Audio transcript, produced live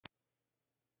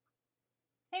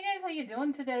Hey guys, how you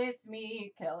doing today? It's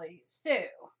me, Kelly. So,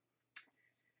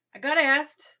 I got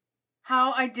asked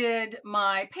how I did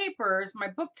my papers, my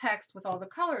book text with all the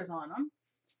colors on them,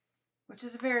 which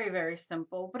is very, very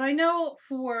simple. But um,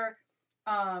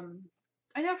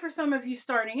 I know for some of you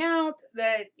starting out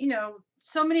that,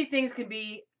 so many things can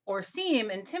be or seem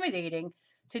intimidating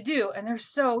to do, and they're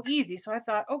so easy. So I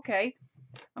thought, okay,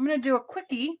 I'm going to do a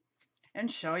quickie and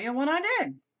show you what I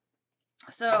did.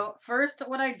 So first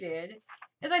what I did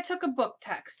is I took a book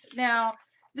text. Now,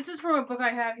 this is from a book I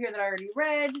have here that I already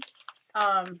read.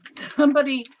 Um,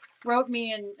 Somebody wrote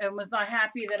me and was not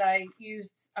happy that I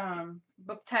used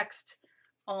book text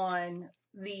on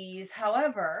these.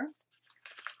 However,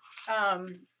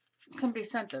 somebody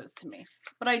sent those to me.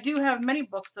 But I do have many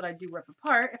books that I do rip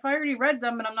apart. If I already read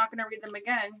them and I'm not going to read them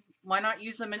again, why not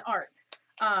use them in art?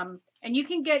 And you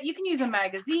can use a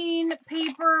magazine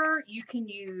paper. You can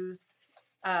use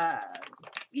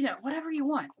whatever you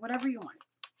want.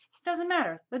 It doesn't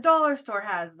matter. The dollar store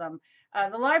has them.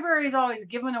 The library is always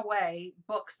giving away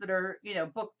books that are,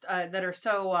 that are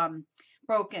so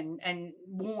broken and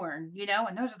worn,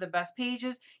 and those are the best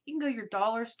pages. You can go to your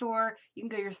dollar store, you can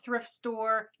go to your thrift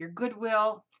store, your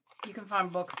Goodwill. You can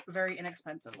find books very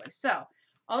inexpensively. So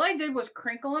all I did was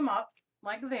crinkle them up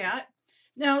like that.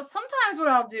 Now, sometimes what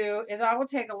I'll do is I will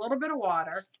take a little bit of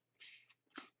water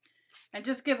and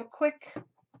just give a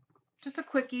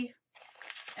quickie,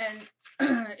 and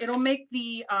it'll make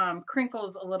the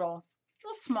crinkles a little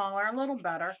smaller, a little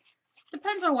better.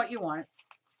 Depends on what you want.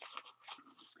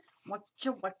 What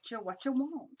you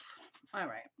want. All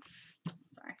right.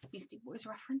 Sorry, Beastie Boys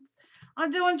reference. I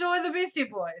do enjoy the Beastie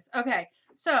Boys. Okay,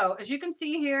 so as you can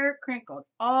see here, crinkled.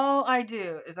 All I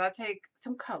do is I take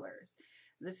some colors.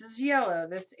 This is yellow.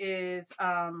 This is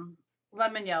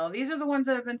lemon yellow. These are the ones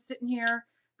that have been sitting here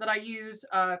that I use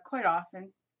quite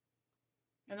often.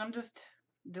 And I'm just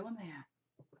doing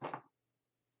that.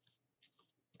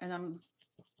 And I'm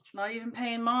not even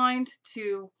paying mind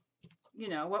to,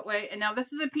 what way. And now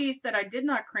this is a piece that I did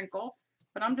not crinkle,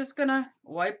 but I'm just going to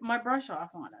wipe my brush off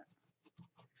on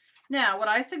it. Now, what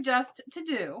I suggest to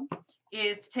do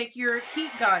is to take your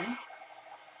heat gun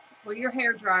or your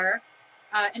hair dryer.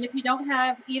 And if you don't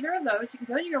have either of those, you can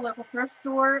go to your local thrift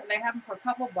store. They have them for a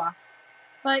couple bucks.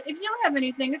 But if you don't have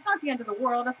anything, it's not the end of the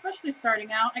world, especially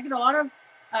starting out. I get a lot of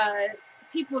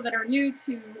people that are new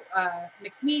to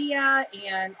mixed media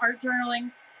and art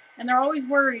journaling, and they're always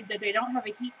worried that they don't have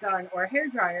a heat gun or a hair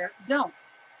dryer. Don't.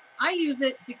 I use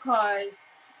it because,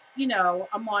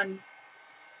 I'm on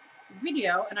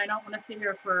video and I don't want to sit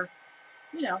here for,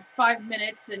 5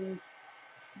 minutes and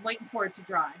waiting for it to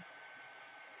dry.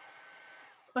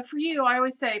 But for you, I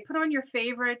always say put on your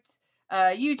favorite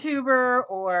YouTuber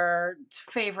or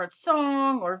favorite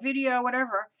song or video,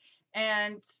 whatever,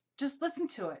 and just listen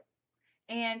to it.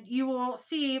 And you will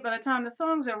see by the time the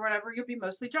song's over, whatever, you'll be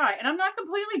mostly dry. And I'm not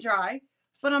completely dry,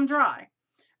 but I'm dry.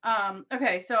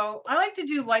 Okay, so I like to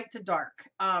do light to dark.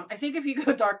 I think if you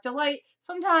go dark to light,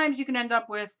 sometimes you can end up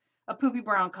with a poopy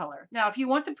brown color. Now, if you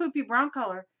want the poopy brown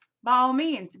color, by all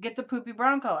means, get the poopy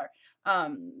brown color.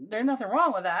 There's nothing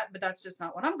wrong with that, but that's just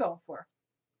not what I'm going for.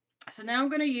 So now I'm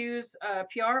going to use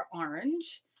PR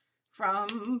Orange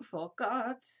from Folk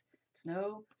Arts. It's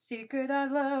no secret I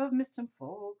love me some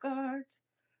Folk Arts.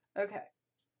 Okay.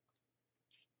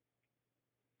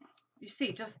 You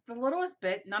see, just the littlest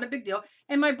bit, not a big deal.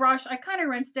 And my brush, I kind of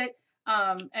rinsed it,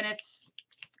 and it's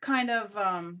kind of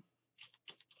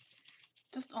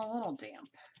just a little damp.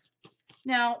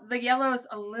 Now, the yellow is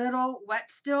a little wet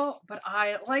still, but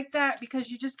I like that because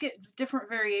you just get different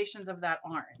variations of that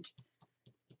orange,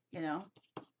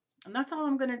 And that's all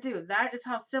I'm going to do. That is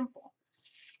how simple.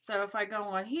 So if I go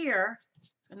on here,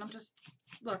 and I'm just,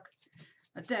 look,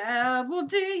 a dabble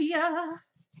dia.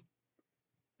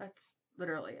 That's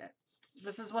literally it.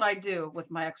 This is what I do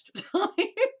with my extra time,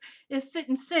 is sit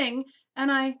and sing,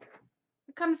 and I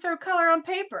kind of throw color on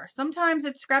paper. Sometimes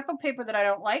it's scrapbook paper that I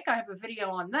don't like. I have a video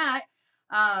on that.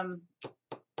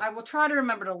 I will try to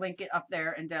remember to link it up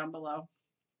there and down below.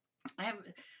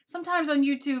 Sometimes on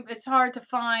YouTube, it's hard to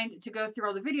go through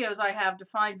all the videos I have to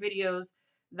find videos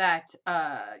that,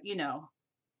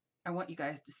 I want you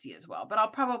guys to see as well. But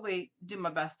I'll probably do my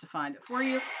best to find it for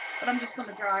you. But I'm just going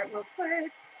to dry it real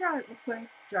quick, dry it real quick,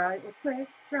 dry it real quick,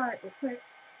 dry it real quick.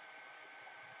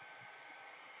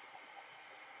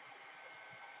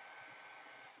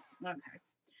 Okay.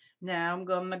 Now I'm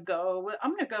gonna go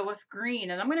with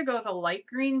green, and I'm gonna go with a light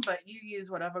green, but you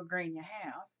use whatever green you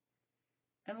have.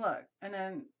 And look, and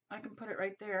then I can put it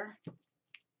right there.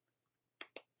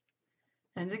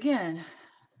 And again,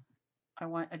 I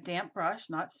want a damp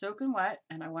brush, not soaking wet,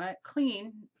 and I want it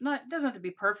clean. It doesn't have to be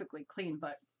perfectly clean,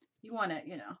 but You want it,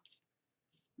 you know.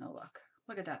 No,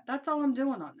 look at that. That's all I'm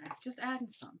doing on there. Just adding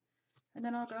some. And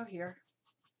then I'll go here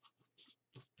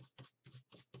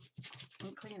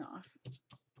and clean off.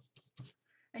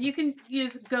 And you can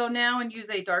go now and use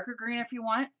a darker green if you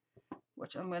want,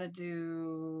 which I'm going to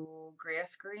do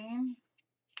grass green.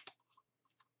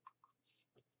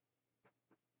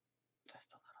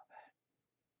 Just a little bit.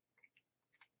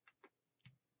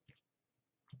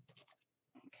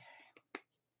 Okay.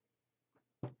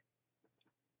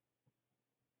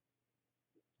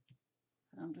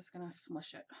 And I'm just going to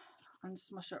smush it.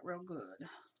 Unsmush it real good.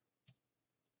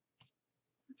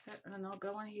 That's it. And then I'll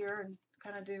go in here and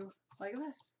kind of do like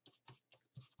this.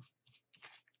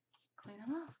 Clean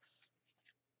it off.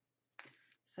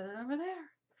 Set it over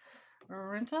there.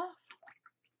 Rinse off.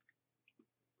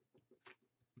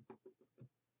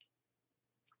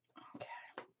 Okay.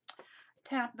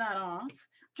 Tap that off.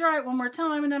 Dry it one more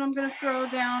time, and then I'm going to throw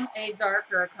down a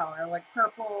darker color, like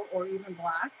purple or even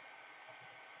black.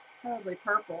 Probably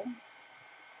purple.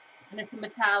 And it's a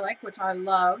metallic, which I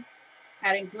love,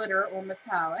 adding glitter or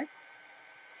metallic.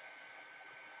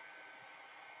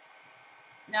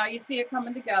 Now you see it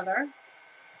coming together.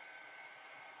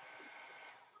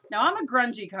 Now I'm a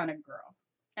grungy kind of girl,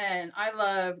 and I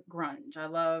love grunge. I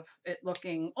love it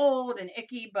looking old and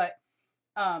icky, but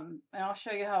and I'll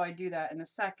show you how I do that in a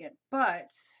second. But,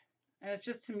 and it's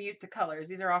just to mute the colors.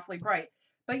 These are awfully bright.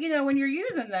 But you know, when you're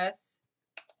using this,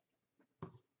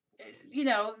 you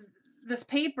know, this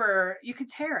paper, you could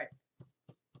tear it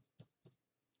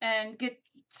and get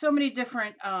so many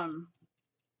different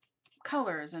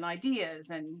colors and ideas,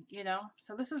 and you know,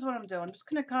 so this is what I'm doing. I'm just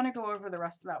gonna kind of go over the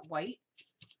rest of that white.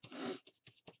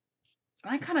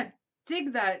 And I kind of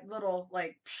dig that little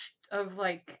like of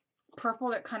like purple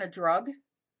that kind of drug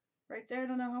right there. I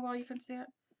don't know how well you can see it.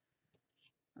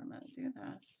 I'm gonna do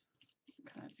this.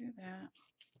 Kind of do that.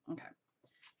 Okay,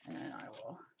 and then I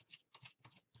will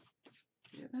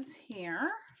do this here.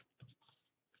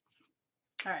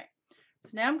 All right, so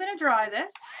now I'm going to dry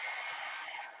this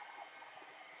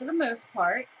for the most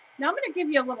part. Now I'm going to give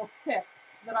you a little tip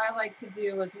that I like to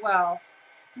do as well.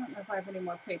 I don't know if I have any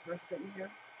more paper sitting here.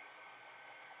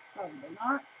 Probably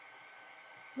not,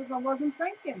 because I wasn't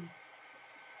thinking.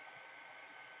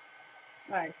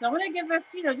 All right, so I'm going to give this,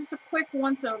 you know, just a quick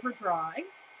once over dry.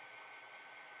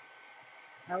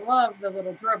 I love the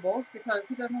little dribbles, because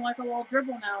who doesn't like a little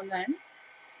dribble now and then?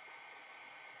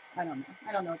 I don't know.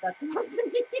 I don't know what that's supposed to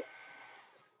mean.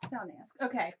 Don't ask.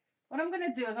 Okay, what I'm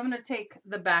going to do is I'm going to take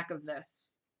the back of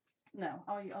this. No,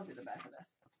 I'll do the back of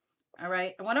this. All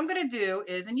right, and what I'm going to do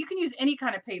is, and you can use any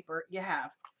kind of paper you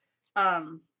have.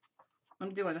 I'm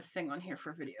doing a thing on here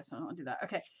for video, so I don't want to do that.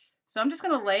 Okay, so I'm just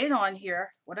going to lay it on here,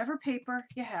 whatever paper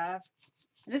you have.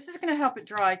 And this is going to help it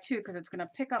dry too, because it's going to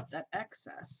pick up that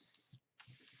excess.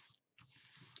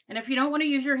 And if you don't want to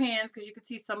use your hands, because you can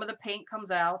see some of the paint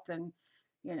comes out, and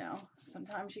you know,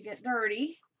 sometimes you get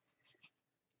dirty.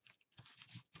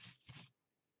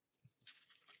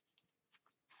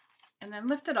 And then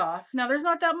lift it off. Now there's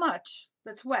not that much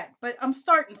that's wet, but I'm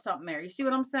starting something there. You see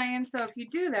what I'm saying? So if you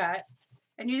do that,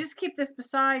 and you just keep this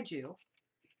beside you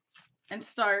and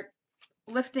start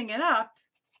lifting it up,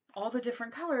 all the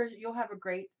different colors, you'll have a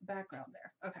great background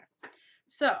there. Okay,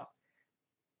 so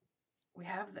we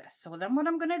have this. So then what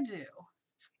I'm going to do,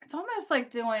 it's almost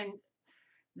like doing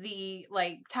the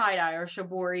like tie-dye or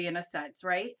shibori in a sense,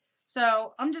 right?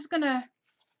 So I'm going to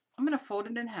fold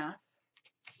it in half.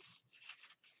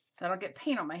 So I don't get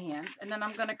paint on my hands, and then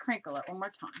I'm going to crinkle it one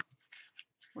more time.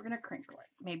 We're going to crinkle it.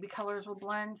 Maybe colors will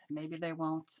blend, maybe they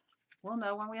won't. We'll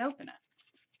know when we open it.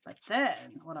 But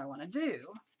then what I want to do,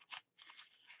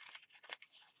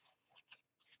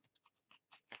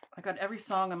 I got every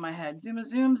song in my head. Zoom a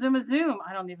zoom, zoom a zoom.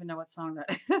 I don't even know what song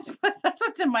that is, but that's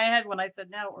what's in my head when I said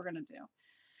now what we're going to do.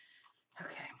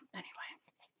 Okay, anyway.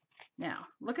 Now,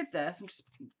 look at this. I'm just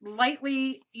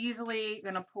lightly, easily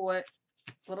going to pull it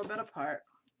a little bit apart.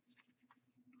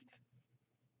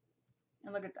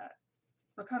 And look at that.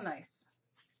 Look how nice.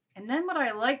 And then what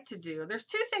I like to do, there's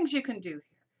two things you can do here.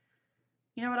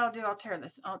 You know what I'll do? I'll tear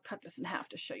this. I'll cut this in half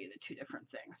to show you the two different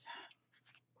things.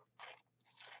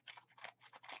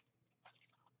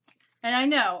 And I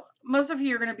know most of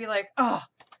you are going to be like, oh,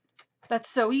 that's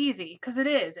so easy. Because it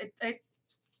is.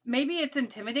 Maybe it's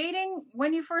intimidating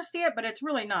when you first see it, but it's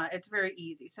really not. It's very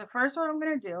easy. So first what I'm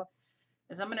going to do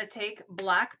is I'm going to take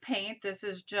black paint. This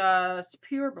is just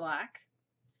pure black.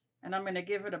 And I'm going to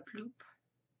give it a ploop.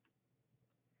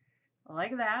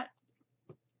 Like that.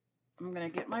 I'm going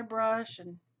to get my brush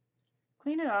and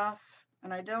clean it off.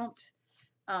 And I don't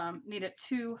need it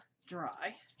too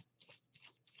dry.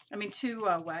 I mean too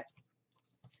wet.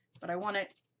 But I want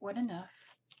it wet enough.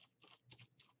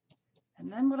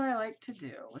 And then what I like to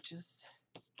do, which is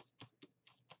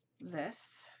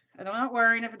this, and I'm not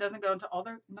worrying if it doesn't go into all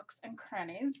the nooks and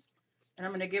crannies. And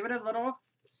I'm going to give it a little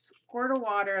squirt of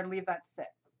water and leave that sit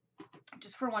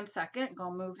just for 1 second.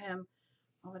 Go move him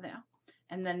over there.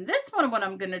 And then this one, what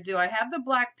I'm going to do, I have the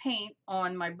black paint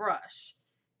on my brush.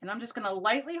 And I'm just going to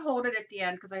lightly hold it at the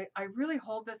end because I really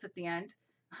hold this at the end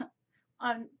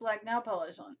on black nail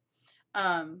polish on.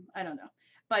 I don't know.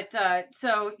 But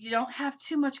so you don't have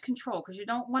too much control because you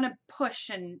don't want to push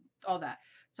and all that.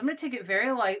 So I'm going to take it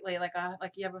very lightly like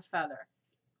you have a feather.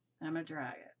 And I'm going to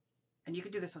drag it. And you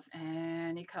can do this with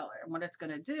any color. And what it's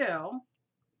going to do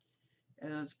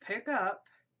is pick up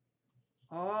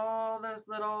all those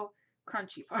little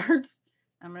crunchy parts.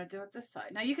 I'm going to do it this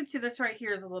side. Now you can see this right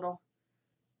here is a little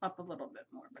up a little bit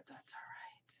more, but that's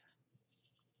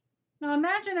all right. Now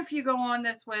imagine if you go on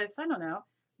this with, I don't know,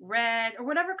 red or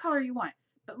whatever color you want.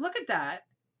 But look at that.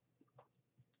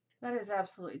 That is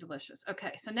absolutely delicious.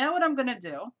 Okay, so now what I'm going to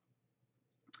do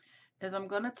is I'm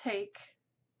going to take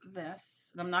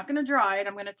this, and I'm not going to dry it.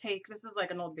 I'm going to take, this is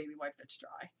like an old baby wipe that's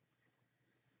dry.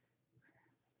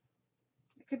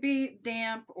 It could be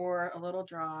damp or a little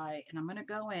dry, and I'm going to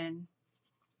go in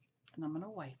and I'm going to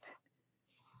wipe it.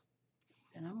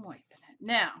 And I'm wiping it.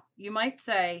 Now, you might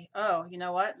say, oh, you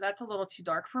know what? That's a little too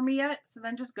dark for me yet. So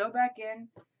then just go back in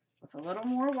with a little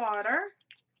more water.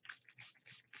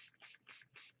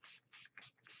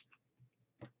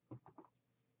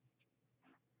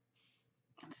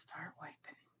 And start wiping.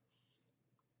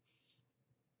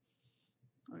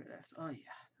 Look at this. Oh, yeah.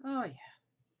 Oh, yeah.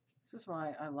 This is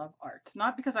why I love art.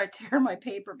 Not because I tear my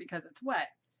paper because it's wet.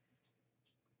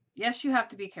 Yes, you have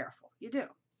to be careful. You do.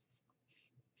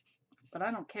 But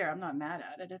I don't care. I'm not mad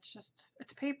at it. It's just,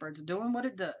 it's paper. It's doing what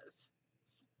it does.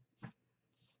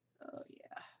 Oh,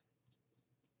 yeah.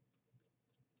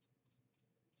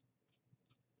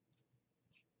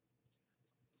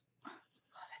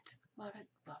 Love it. Love it.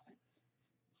 Love it.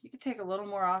 You can take a little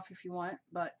more off if you want,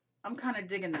 but I'm kind of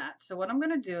digging that. So what I'm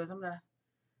going to do is I'm going to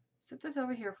set this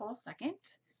over here for a second.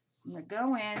 I'm going to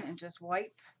go in and just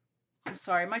wipe. I'm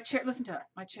sorry, my chair, listen to it,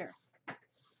 my chair.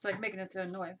 It's like making its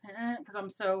own noise because I'm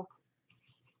so,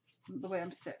 the way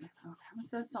I'm sitting. Okay, I'm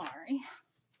so sorry.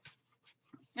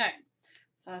 All right,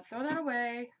 so I throw that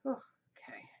away. Ooh,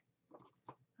 okay.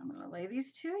 I'm going to lay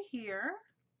these two here.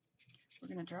 We're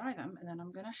going to dry them, and then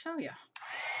I'm going to show you.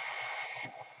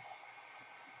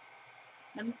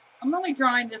 And I'm only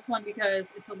drying this one because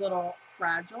it's a little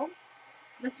fragile.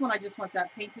 This one I just want that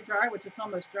paint to dry, which is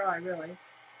almost dry, really.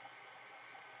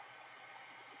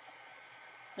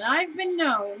 And I've been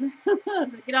known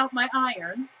to get out my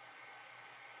iron,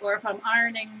 or if I'm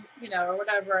ironing, you know, or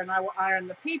whatever, and I will iron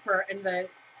the paper, and it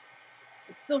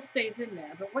still stays in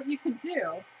there. But what you can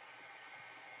do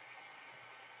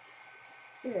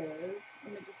is,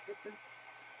 let me just get this.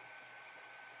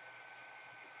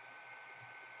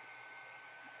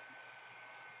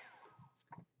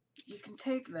 You can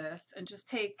take this and just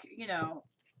take, you know,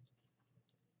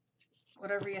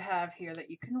 whatever you have here that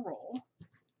you can roll.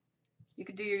 You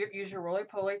could use your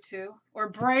roly-poly too, or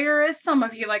brayer as some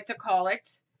of you like to call it.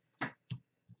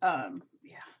 Yeah.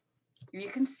 You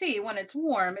can see when it's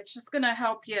warm, it's just going to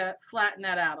help you flatten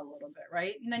that out a little bit,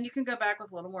 right? And then you can go back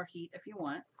with a little more heat if you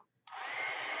want.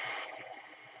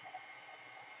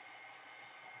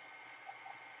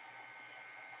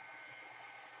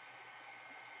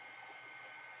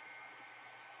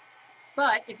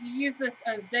 But if you use this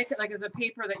as like as a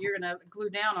paper that you're going to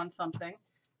glue down on something,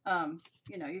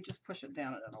 you know, you just push it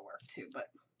down and it'll work too, but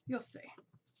you'll see.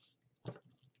 All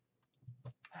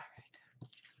right.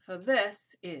 So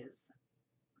this is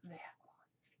that one.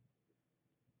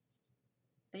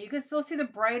 And you can still see the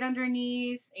bright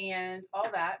underneath and all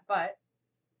that, but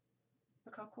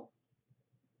look how cool.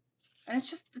 And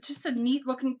it's just a neat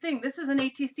looking thing. This is an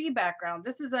ATC background.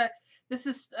 This is a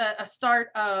start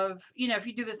of, you know, if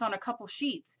you do this on a couple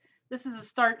sheets, this is a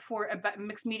start for a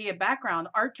mixed media background,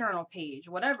 art journal page,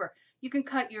 whatever. You can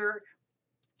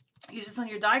use this on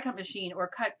your die cut machine, or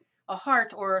cut a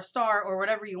heart or a star or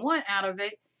whatever you want out of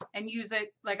it and use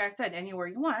it, like I said, anywhere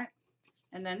you want.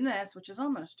 And then this, which is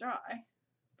almost dry,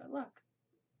 but look,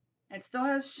 it still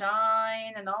has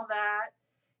shine and all that.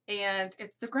 And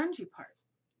it's the grungy part.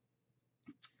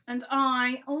 And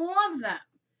I love them.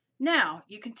 Now,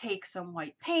 you can take some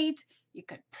white paint, you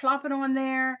could plop it on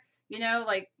there, you know,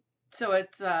 like, so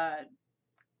it's,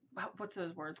 what's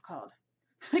those words called?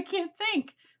 I can't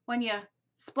think. When you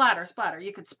splatter.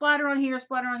 You could splatter on here,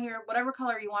 whatever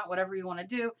color you want, whatever you want to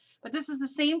do. But this is the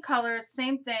same colors,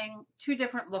 same thing, two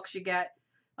different looks you get.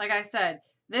 Like I said,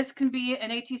 This can be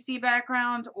an ATC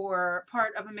background or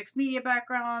part of a mixed media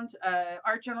background,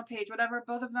 art journal page, whatever,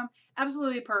 both of them,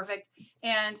 absolutely perfect.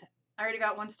 And I already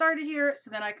got one started here, so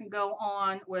then I can go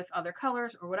on with other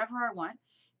colors or whatever I want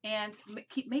and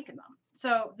keep making them.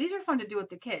 So these are fun to do with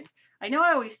the kids. I know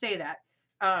I always say that,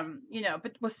 you know,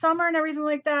 but with summer and everything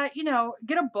like that, you know,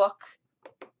 get a book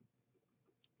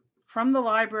from the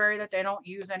library that they don't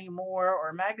use anymore or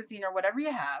a magazine or whatever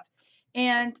you have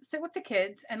and sit with the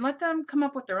kids and let them come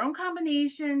up with their own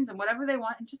combinations and whatever they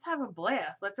want and just have a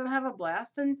blast. Let them have a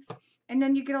blast and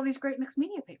then you get all these great mixed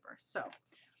media papers. So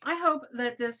I hope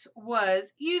that this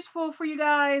was useful for you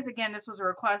guys. Again, this was a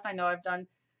request. I know I've done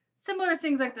similar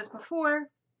things like this before,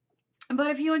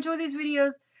 but if you enjoy these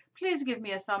videos, please give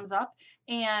me a thumbs up.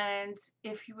 And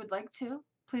if you would like to,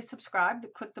 please subscribe.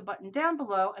 Click the button down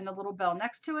below and the little bell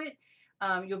next to it.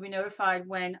 You'll be notified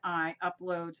when I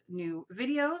upload new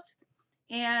videos.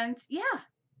 And yeah,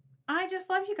 I just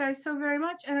love you guys so very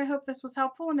much. And I hope this was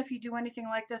helpful. And if you do anything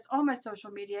like this, all my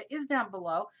social media is down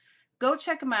below. Go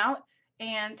check them out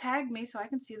and tag me so I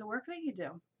can see the work that you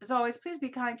do. As always, please be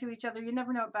kind to each other. You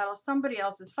never know what battle somebody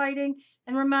else is fighting.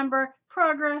 And remember,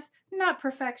 progress, not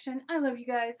perfection. I love you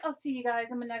guys. I'll see you guys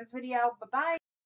in my next video. Bye-bye.